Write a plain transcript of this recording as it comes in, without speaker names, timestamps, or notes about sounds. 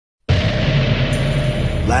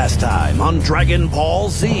Last time on Dragon Ball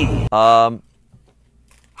Z. Hi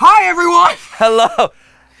everyone! Hello!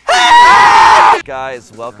 Hey!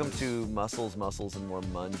 Guys, welcome to Muscles, Muscles, and More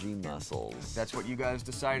Mungy Muscles. That's what you guys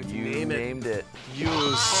decided to name it. You named it. You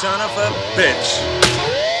son of a bitch.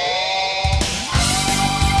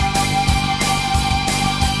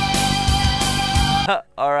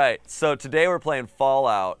 Alright, so today we're playing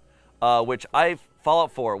Fallout,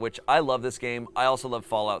 Fallout 4, which I love this game. I also love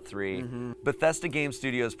Fallout 3. Bethesda Game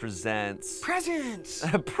Studios presents... Presents!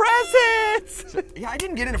 Presents! Yeah, I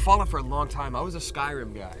didn't get into Fallout for a long time. I was a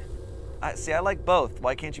Skyrim guy. See, I like both.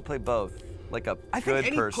 Why can't you play both? Like a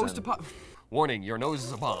good person. Warning, your nose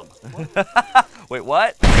is a bomb. Wait,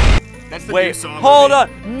 what? That's the new song. Hold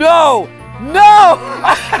on. No! No!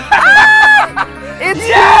 It's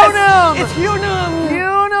Unum! It's Unum!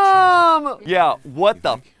 Unum! Yeah, what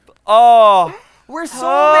the... Oh! We're soulmates!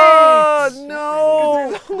 Oh, no!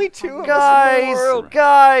 Because there's only two of us in the world.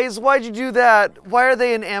 Guys, why'd you do that? Why are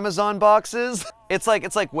they in Amazon boxes? It's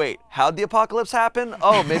like, wait, how'd the apocalypse happen?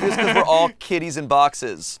 Oh, maybe it's because we're all kitties in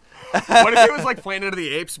boxes. What if it was like Planet of the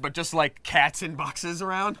Apes, but just like cats in boxes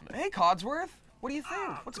around? Hey, Codsworth, what do you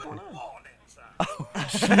think? What's going on? Oh,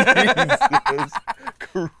 Jesus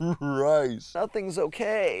Christ. Nothing's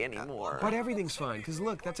okay anymore. But everything's fine, because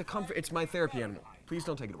look, that's a comfort. It's my therapy animal. Please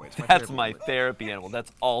don't take it away. It's my That's my therapy animal.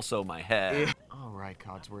 That's also my head. Yeah. All right,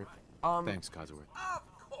 Codsworth. Thanks, Codsworth.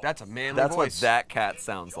 That's a manly That's voice. what that cat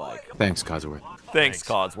sounds like. Thanks, Codsworth. Thanks,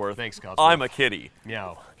 Codsworth. Thanks, Codsworth. I'm a kitty.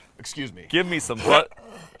 Meow. Excuse me. Give me some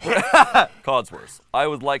Codsworth. I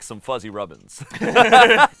would like some fuzzy rubbins.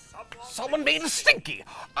 Someone made a stinky.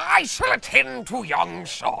 I shall attend to young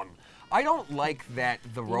Sean. I don't like that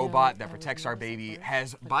the robot that protects our baby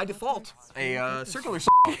has, by default, a circular saw.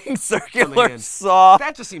 Circular saw.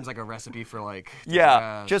 That just seems like a recipe for like...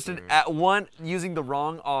 Yeah, just using the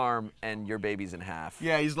wrong arm and your baby's in half.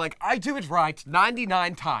 Yeah, he's like, I do it right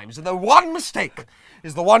 99 times, and the one mistake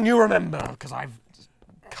is the one you remember, because I've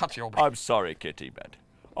cut your baby. I'm sorry, Kitty Bed.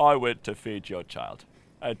 I went to feed your child,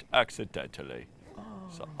 and accidentally.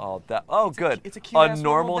 Good. It's a cute ass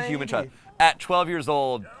normal little human baby. child. At 12 years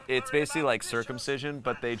old, it's basically like circumcision,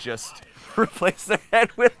 but they just replace their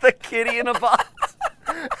head with a kitty in a box.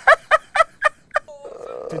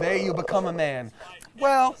 Today you become a man.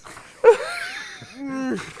 Well...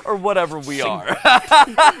 or whatever we are.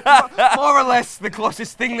 More or less the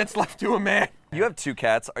closest thing that's left to a man. You have two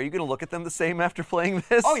cats. Are you going to look at them the same after playing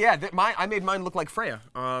this? Oh yeah, I made mine look like Freya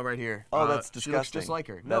right here. Oh, that's disgusting. She looks just like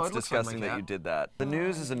her. That's disgusting that you did that. The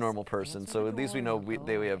news is a normal person, so at least we know we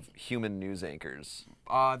have human news anchors.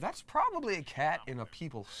 That's probably a cat in a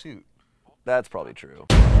people suit. That's probably true.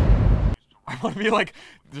 I want to be like,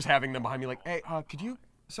 just having them behind me like, hey, could you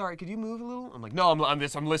move a little? I'm like, no, I'm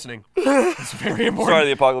listening. It's very important. Sorry,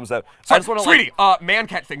 the apocalypse happened. Sorry, I just want to sweetie, man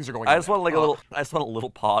cat things are going on. I just want a little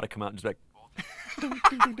paw to come out and just be like,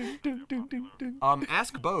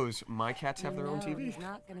 ask Bose. My cats have their own TV.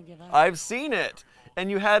 I've seen it, and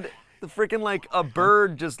you had the freaking like a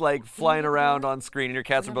bird just like flying around on screen, and your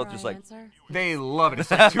cats are both just like. They love it.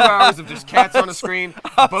 It's like 2 hours of just cats on a screen.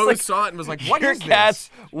 Bose saw it and was like, "What is this?" Your cats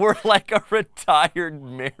were like a retired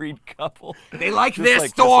married couple. They like their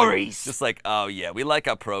stories. Just like, oh yeah, we like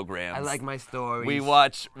our programs. I like my stories. We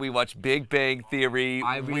watch Big Bang Theory.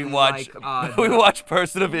 We watch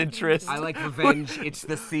Person of Interest. I like Revenge. It's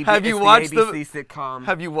the ABC sitcom.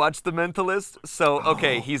 Have you watched The Mentalist? So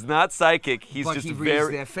okay, he's not psychic. He's but just he reads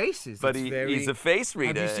their faces. But he's a face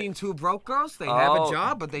reader. Have you seen Two Broke Girls? They have a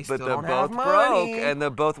job, but they still don't have money. Broke, and they're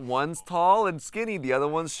both, one's tall and skinny, the other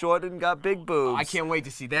one's short and got big boobs. I can't wait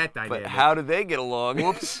to see that dynamic. But how do they get along?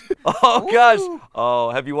 Whoops. Oh gosh. Oh,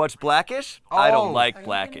 have you watched Blackish? Oh. I don't like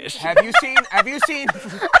Blackish. Have you seen Have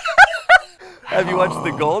you watched The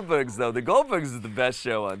Goldbergs though? The Goldbergs is the best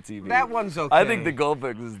show on TV. That one's okay. I think The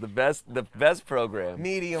Goldbergs is the best program.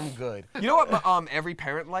 Medium good. You know what every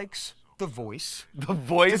parent likes? The Voice. The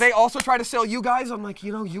Voice? Do they also try to sell you guys? I'm like,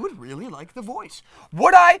 you would really like The Voice.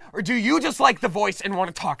 Would I? Or do you just like The Voice and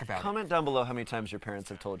want to talk about it? Comment down below how many times your parents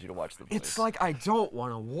have told you to watch The Voice. It's like, I don't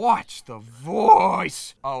want to watch The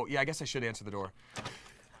Voice. Oh, yeah, I guess I should answer the door.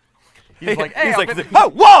 He's like, hey,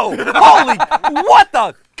 oh, whoa! Holy, what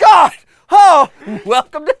the God! Oh,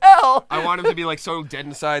 welcome to hell! I want him to be like so dead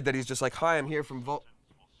inside that he's just like, hi, I'm here from Vault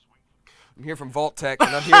Tech,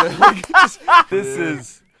 and I'm here to like, This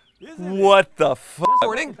is... What the fuck?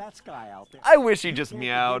 Morning. I wish he just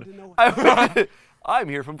meowed. I'm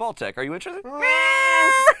here from Vault-Tec. Are you interested?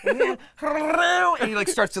 And he like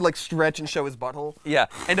starts to like stretch and show his butthole. Yeah,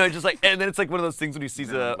 and no, just like, and then it's like one of those things when he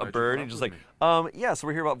sees a bird, and just like, yeah, so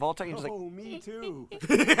we're here about Vault-Tec, and just like, Oh, me too.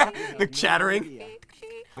 The chattering.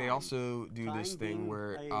 They also do this thing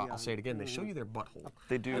where, I'll say it again, they show you their butthole.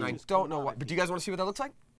 they do. And I don't know why, but do you guys want to see what that looks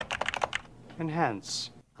like?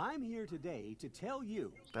 Enhance. I'm here today to tell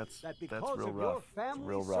you That's because real of rough. your It's family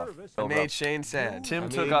real rough. service. I made Shayne sad. Tim I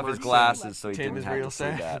took made off his Mark glasses so he Tim didn't is have real to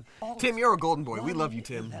say sad. that. Tim, you're a golden boy. We love you,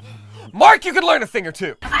 Tim. Mark, you could learn a thing or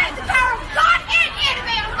two. I have the power of God and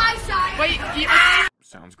anime on my side. Wait,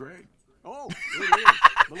 Sounds great. Oh, it is.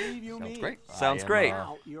 Believe you me. Great. Sounds great,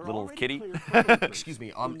 Now, you're little already kitty. cleared for Excuse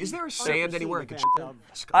me. Is there sand anywhere I could?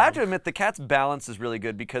 I have to admit, the cat's balance is really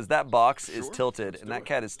good because that box is tilted, and that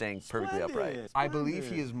cat is staying perfectly upright. I believe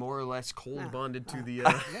he is more or less cold bonded to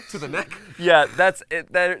the neck. Yeah, that's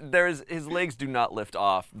it. There's his legs do not lift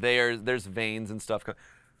off. There's veins and stuff.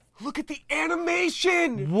 Look at the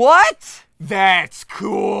animation. What? That's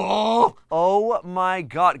cool. Oh my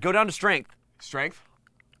God! Go down to strength. Strength.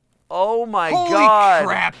 Oh my Holy God!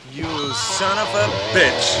 crap. You son of a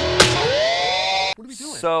bitch. What are we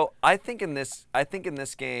doing? So I think in this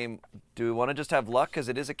game, do we want to just have luck because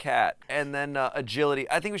it is a cat, and then agility?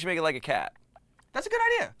 I think we should make it like a cat. That's a good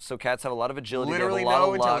idea. So cats have a lot of agility. Literally they have a lot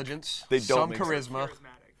no of luck. intelligence. They don't some make charisma.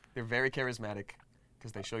 They're very charismatic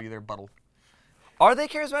because they show you their buttle. Are they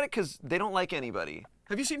charismatic? Because they don't like anybody.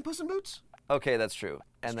 Have you seen Puss in Boots? Okay, that's true.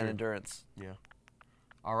 And then true. endurance. Yeah.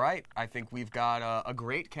 All right. I think we've got a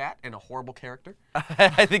great cat and a horrible character.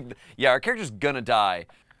 I think, yeah, our character's gonna die.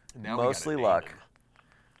 Now we Mostly gotta name luck. him.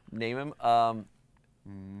 Name him,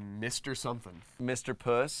 Mr. Something. Mr.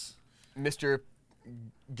 Puss. Mr.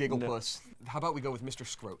 Gigglepuss. How about we go with Mr.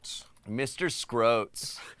 Scroats? Mr.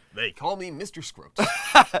 Scroats. They call me Mr.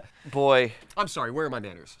 Scroats. Boy. I'm sorry, where are my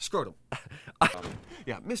manners? Scrotum.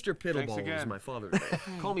 Yeah, Mr. Pittleball is my father.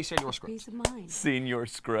 Call me Senor Scroats. Peace of mind. Senior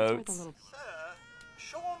Worth a Scroats. little.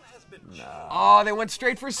 Oh, they went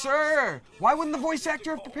straight for Sir. Why wouldn't the voice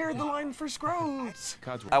actor have prepared the line for Scroats?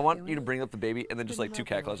 I want you to bring up the baby and then just like two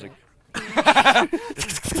cat claws. Like,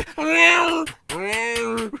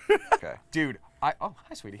 okay. Dude, oh,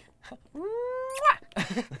 hi, sweetie.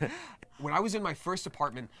 When I was in my first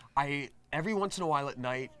apartment, every once in a while at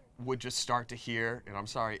night would just start to hear, and I'm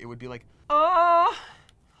sorry, it would be like,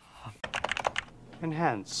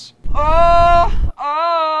 Enhance.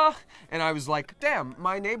 and I was like, damn,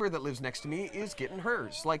 my neighbor that lives next to me is getting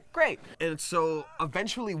hers. Like, great. And so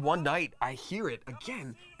eventually one night I hear it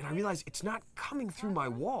again, and I realize it's not coming through my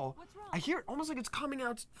wall. I hear it almost like it's coming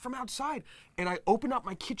out from outside. And I open up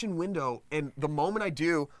my kitchen window, and the moment I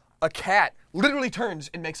do, a cat literally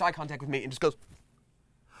turns and makes eye contact with me and just goes,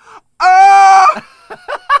 ah!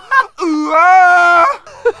 Ooh, ah!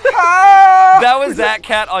 Ah! That was that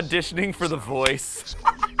cat auditioning for the voice.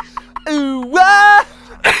 Ooh, ah!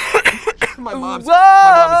 My mom is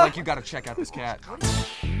like, you gotta check out this cat.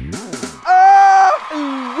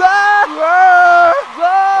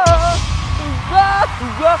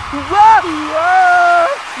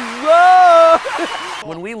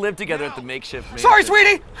 When we lived together at the makeshift mansion. Sorry,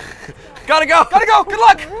 sweetie! Gotta go! Gotta go! Good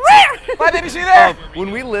luck! Bye, baby, see you there!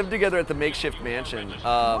 When we lived together at the makeshift mansion,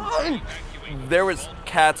 there was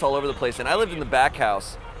cats all over the place, and I lived in the back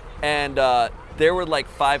house, and there were like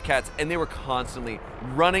 5 cats, and they were constantly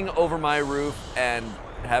running over my roof and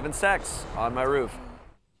having sex on my roof.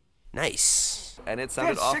 Nice. And it They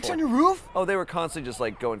sounded had awful. sex on your roof? Oh, they were constantly just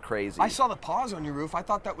like going crazy. I saw the paws on your roof. I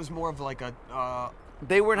thought that was more of like a,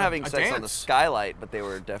 They weren't having a sex on the dance. skylight, but they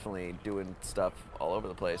were definitely doing stuff all over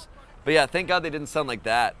the place. But yeah, thank God they didn't sound like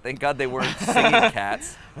that. Thank God they weren't singing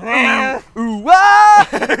cats. Ooh,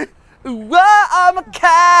 ah! Ooh, ah, I'm a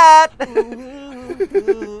cat!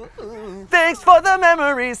 Thanks for the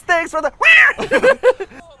memories, thanks for the...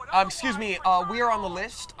 excuse me, we are on the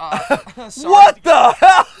list. Sorry, What the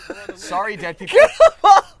hell? Sorry, dead people.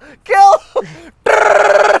 Kill!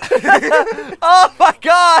 Oh my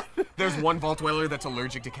God! There's one vault dweller that's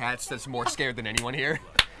allergic to cats that's more scared than anyone here.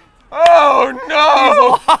 Oh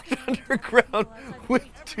no! He's locked underground with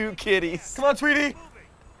 2 kitties. Come on, sweetie.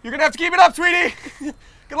 You're gonna have to keep it up, sweetie.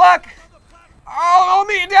 Good luck. Oh, I'll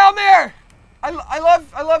meet you down there. I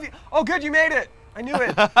love you. Oh, good, you made it. I knew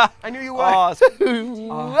it. I knew you would. Awesome.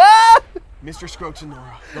 Mr. Scroats and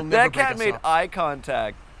Nora. They'll never That break cat us made up. eye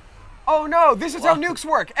contact. Oh no, this is how nukes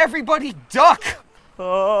work. Everybody duck.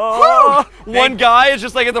 One guy is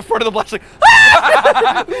just like at the front of the blast, like,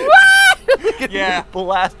 Yeah.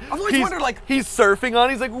 blast. I've always wondered, like, he's surfing on.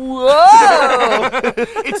 He's like, whoa!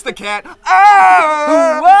 it's the cat.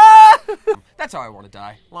 Ah! That's how I want to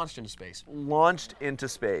die. Launched into space. Launched into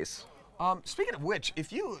space. Speaking of which,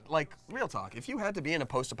 if you, like, real talk, if you had to be in a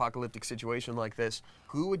post-apocalyptic situation like this,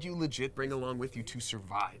 who would you legit bring along with you to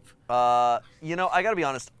survive? You know, I gotta be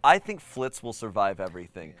honest, I think Flitz will survive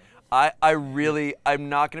everything. I'm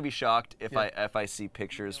not gonna be shocked if I see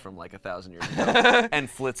pictures from like 1,000 years ago and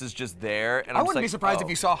Flitz is just there, and I wouldn't be surprised if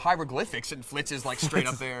you saw hieroglyphics and Flitz is like straight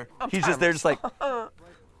up there. He's just there, just like,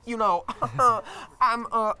 you know, I'm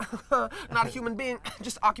not a human being,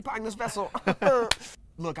 just occupying this vessel.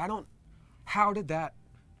 Look, how did that?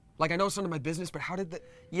 Like, I know it's none of my business, but how did that?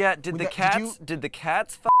 Yeah, did the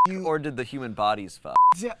cats fuck you, or did the human bodies fuck?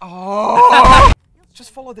 Oh!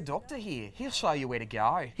 Just follow the doctor here. He'll show you where to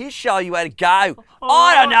go. He'll show you where to go.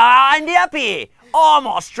 I don't know, I'm up here. I'm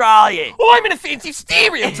Australian. Oh, I'm an offensive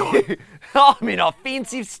stereotype. I'm an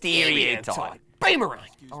offensive stereotype. Boomerang.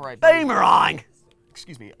 All right. Buddy. Boomerang.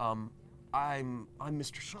 Excuse me. I'm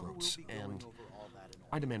Mr. Scroats, and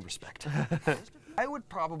I demand respect. I would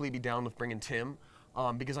probably be down with bringing Tim,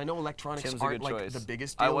 because I know electronics Tim's aren't a good like choice. the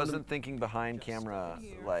biggest deal. I wasn't thinking behind camera,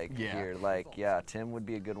 like here. Like, yeah, Tim would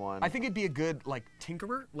be a good one. I think it'd be a good like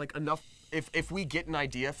tinkerer, like enough. If we get an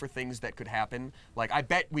idea for things that could happen, like I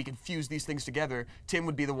bet we could fuse these things together. Tim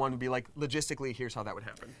would be the one to be like, logistically, here's how that would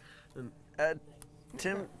happen. And,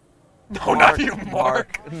 Tim. No, not you,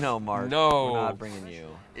 Mark. No, Mark. No. We're not bringing you.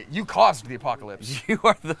 You caused the apocalypse. You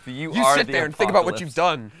are the. You sit there and think about what you've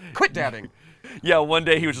done. Quit dabbing. Yeah, one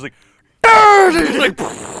day he was just like,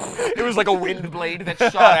 it was like a wind blade that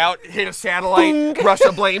shot out, hit a satellite.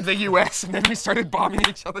 Russia blamed the U.S. and then we started bombing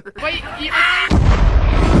each other. Wait,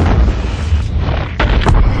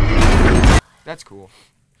 that's cool.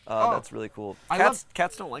 That's really cool.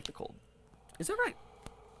 Cats don't like the cold. Is that right?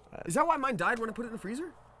 Is that why mine died when I put it in the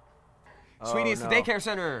freezer? Sweetie, it's the daycare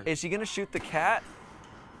center. Is she gonna shoot the cat?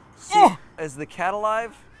 Oh! Is the cat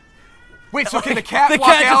alive? Wait, so can the cat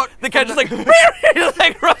walk out? The cat just like, just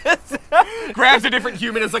like runs. Grabs a different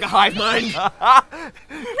human as like a hive mind.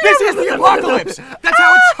 This is the apocalypse. That's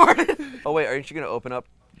how it started. Oh wait, aren't you gonna open up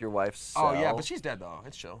your wife's cell? Oh yeah, but she's dead though.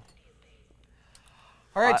 It's chill.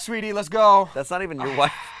 All right, sweetie, let's go. That's not even your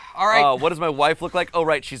wife. All right. What does my wife look like? Oh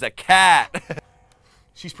right, she's a cat.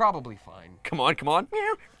 She's probably fine. Come on, come on.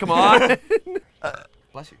 Come on.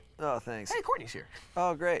 Bless you. Oh, thanks. Hey, Courtney's here.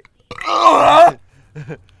 Oh, great. Oh,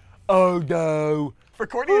 no. For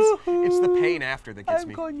Courtney, it's the pain after that gets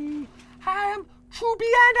me. Courtney. Hi, I'm Choopy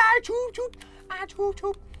and I choop. What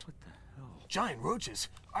the hell? Giant roaches.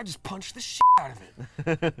 I just punched the shit out of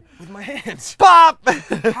it with my hands. Pop!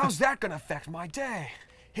 How's that gonna affect my day?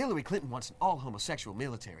 Hillary Clinton wants an all-homosexual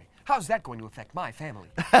military. How's that going to affect my family?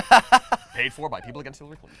 Paid for by people against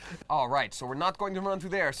Hillary Clinton. All right, so we're not going to run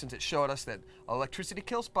through there since it showed us that electricity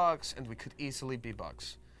kills bugs and we could easily be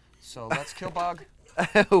bugs. So let's kill bug.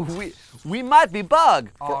 we might be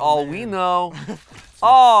bug for all we know.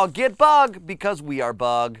 Oh, get bug because we are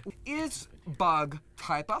bug. Is bug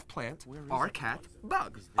type of plant or cat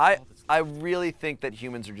bug? I really think that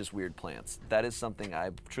humans are just weird plants. That is something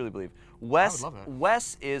I truly believe. Wes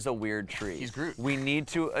is a weird tree. He's Groot. We need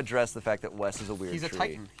to address the fact that Wes is a weird tree. He's a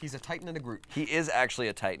titan. He's a titan and a Groot. He is actually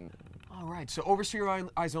a titan. All right, so overseer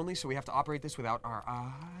eyes only, so we have to operate this without our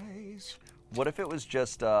eyes. What if it was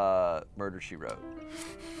just Murder, She Wrote?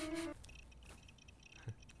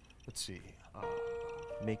 Let's see.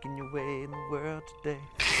 Making your way in the world today.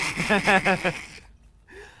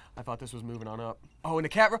 I thought this was moving on up. Oh, and the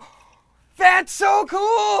cat. That's so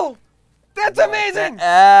cool! That's amazing!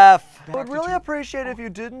 F. I would really appreciate it if you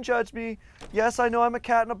didn't judge me. Yes, I know I'm a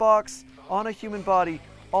cat in a box on a human body.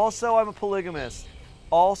 Also, I'm a polygamist.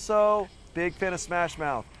 Also, big fan of Smash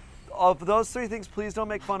Mouth. Of those three things, please don't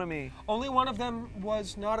make fun of me. Only one of them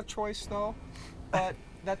was not a choice, though. But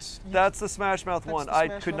that's the Smash Mouth one. I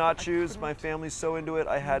could not choose. My family's so into it.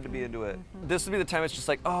 I had to be into it. This would be the time it's just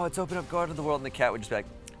like, oh, it's open up, go out into the world, and the cat would just be like,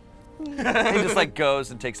 he just like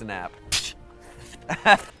goes and takes a nap.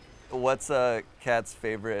 What's a cat's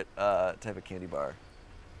favorite type of candy bar?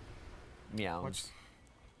 Meows.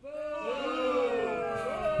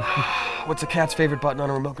 What's a cat's favorite button on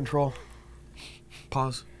a remote control?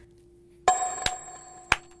 Pause.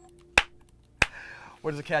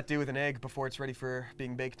 What does a cat do with an egg before it's ready for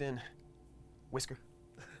being baked in? Whisker.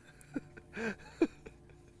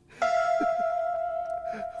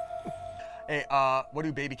 Hey, what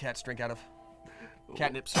do baby cats drink out of?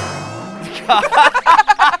 Catnips.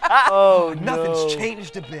 Oh, no. Nothing's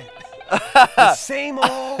changed a bit. The same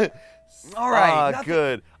old. All right. Ah,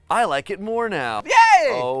 good. I like it more now. Yay!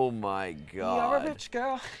 Oh my God. You're a rich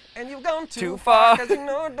girl, and you've gone too far. 'cause you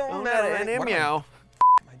know it don't matter. And meow.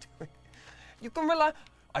 What am I doing? You can rely.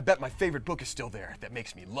 I bet my favorite book is still there. That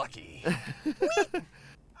makes me lucky.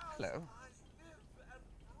 Hello.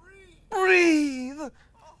 breathe.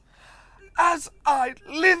 As I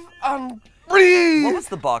live and breathe. What was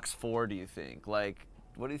the box for, do you think? Like,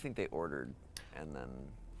 what do you think they ordered? And then...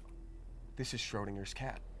 This is Schrodinger's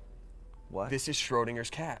cat. What? This is Schrodinger's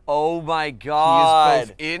cat. Oh my God. He is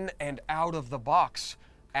both in and out of the box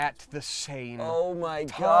at the same Oh my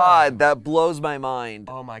time. God, that blows my mind.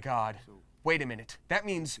 Oh my God. Wait a minute. That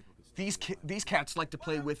means these cats like to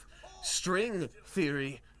play with string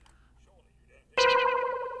theory.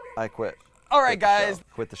 I quit. All right, guys.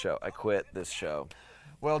 Quit the show. I quit this show.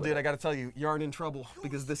 Well, dude, I gotta tell you, you aren't in trouble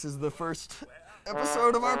because this is the first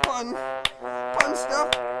episode of our pun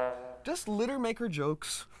stuff. Just litter maker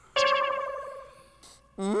jokes.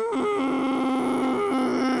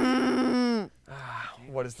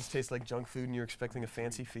 What does this taste like? Junk food and you're expecting a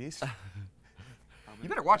fancy feast? You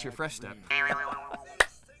better watch your fresh step.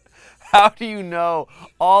 How do you know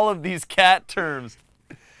all of these cat terms?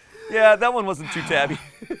 Yeah, that one wasn't too tabby.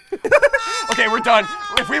 Okay, we're done.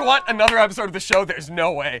 If we want another episode of the show, there's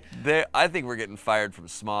no way. I think we're getting fired from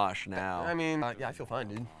Smosh now. I mean, yeah, I feel fine,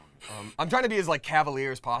 dude. I'm trying to be as like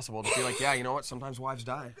cavalier as possible to be like, yeah, you know what? Sometimes wives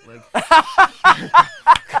die. Like,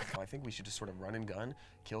 I think we should just sort of run and gun,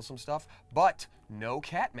 kill some stuff. But no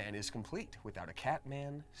Catman is complete without a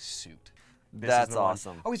Catman suit. This That's is the one.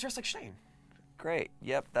 awesome. Oh, he's dressed like Shayne. Great.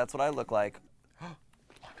 Yep, that's what I look like.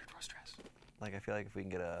 Laundry dress. Like, I feel like if we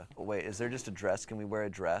can get a... Oh, wait, is there just a dress? Can we wear a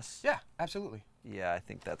dress? Yeah, absolutely. Yeah, I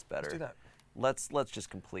think that's better. Let's do that. Let's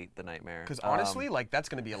just complete the nightmare. Because honestly, like, that's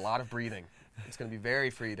going to be a lot of breathing. It's going to be very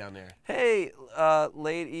free down there. Hey,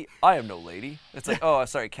 lady. I am no lady. It's like, oh,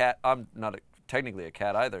 sorry, cat. I'm not technically a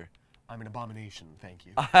cat either. I'm an abomination, thank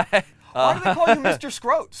you. Why do they call you Mr.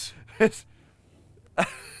 Scroats?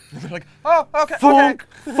 They're like, oh, okay, Funk,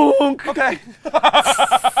 funk. okay.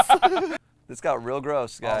 This got real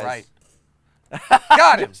gross, guys. All right.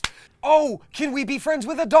 Got him. Oh, can we be friends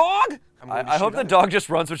with a dog? I hope the dog just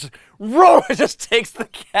runs, which just roar, just takes the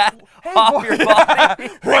cat off your body.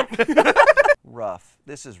 Rough.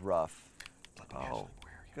 This is rough. Oh,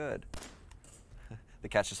 good. The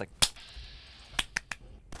cat's just like.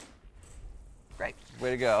 Great.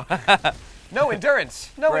 Way to go. No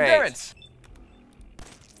endurance. No Great. endurance.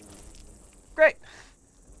 Great.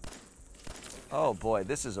 Oh boy,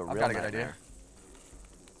 this is a real got a good nightmare.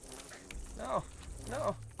 No.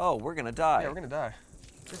 No. Oh, we're gonna die. Yeah, we're gonna die.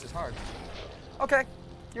 This is hard. Okay,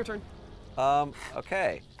 your turn.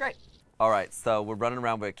 Okay. Great. All right, so we're running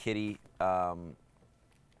around with a kitty.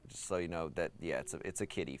 Just so you know that, yeah, it's a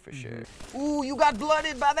kitty for sure. Ooh, you got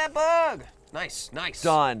blooded by that bug. Nice, nice.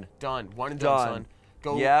 Done. Done. One and done, son.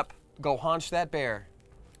 Go. Yep. Go haunch that bear.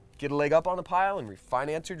 Get a leg up on the pile and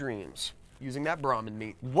refinance your dreams using that Brahmin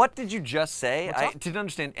meat. What did you just say? What's I up? didn't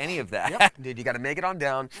understand any of that. Yep. Dude, you got to make it on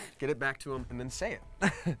down, get it back to him, and then say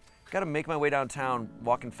it. Gotta make my way downtown,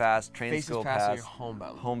 walking fast, train Faces school past, pass. so you're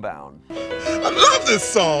homebound. Homebound. I love this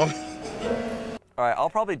song. All right, I'll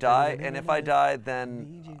probably die, and if I die,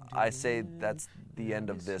 then I say that's the end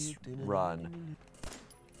of this run.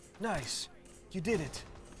 Nice. You did it.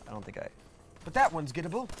 I don't think I... But that one's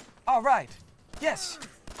gettable. All right. Yes.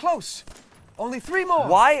 Close. Only 3 more.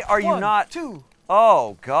 Why are you 1, not... 2.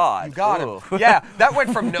 Oh, God. You got Ooh. him. Yeah, that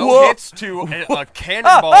went from no Whoa. hits to a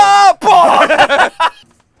cannonball.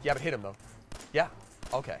 Yeah, but hit him, though. Yeah.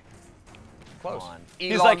 Okay. Close.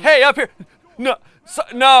 He's like, hey, up here. No,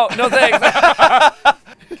 no thanks.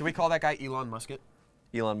 Can we call that guy Elon Musket?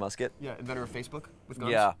 Elon Musket? Yeah, inventor of Facebook with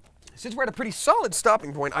guns. Yeah. Since we're at a pretty solid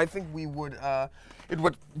stopping point, I think we would, it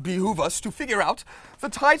would behoove us to figure out the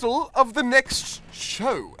title of the next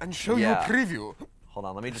show and show you a preview. Hold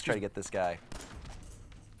on, let me just try to get this guy.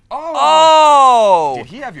 Oh! Did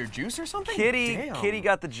he have your juice or something? Kitty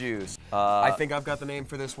got the juice. I think I've got the name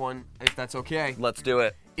for this one, if that's okay. Let's do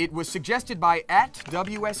it. It was suggested by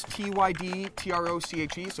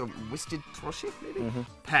 @WSTYDTROCHE, so Wisted Troshi, maybe?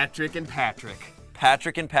 Patrick and Patrick.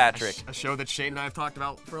 Patrick and Patrick. A show that Shayne and I have talked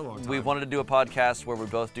about for a long time. We've wanted to do a podcast where we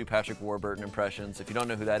both do Patrick Warburton impressions. If you don't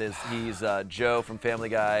know who that is, he's Joe from Family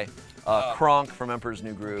Guy, Kronk from Emperor's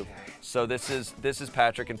New Groove. So this is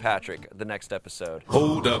Patrick and Patrick, the next episode.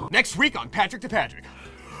 Hold up. Next week on Patrick to Patrick.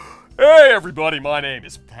 Hey everybody, my name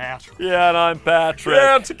is Patrick. Yeah, and I'm Patrick.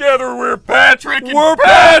 Yeah, and together we're Patrick and We're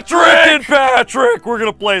Patrick and Patrick. We're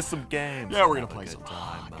gonna play some games. Yeah, we're gonna play some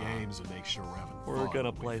games and make sure we're having fun. We're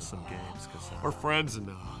gonna play some games because we're friends and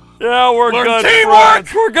yeah, we're learn good teamwork!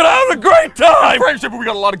 friends. We're gonna have a great time. Friendship, we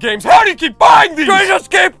got a lot of games. How do you keep buying these? We just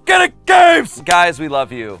keep getting games. Guys, we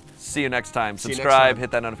love you. See you next time. See you next Subscribe, time.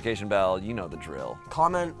 hit that notification bell. You know the drill.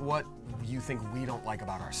 Comment what you think we don't like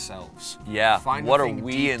about ourselves. Yeah, Find what the are thing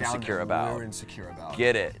we deep down insecure that about? We're insecure about.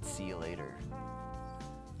 Get it. See you later.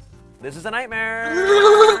 This is a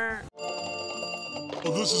nightmare.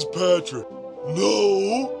 Oh, this is Patrick.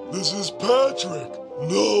 No, this is Patrick.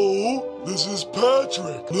 No, this is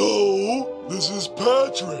Patrick. No, this is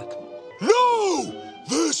Patrick. No,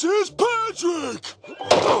 this is Patrick.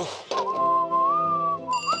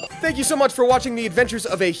 Thank you so much for watching the adventures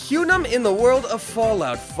of a Hunum in the world of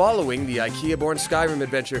Fallout, following the IKEA-born Skyrim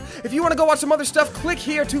adventure. If you want to go watch some other stuff, click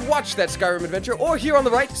here to watch that Skyrim adventure, or here on the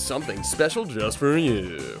right, something special just for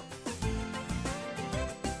you.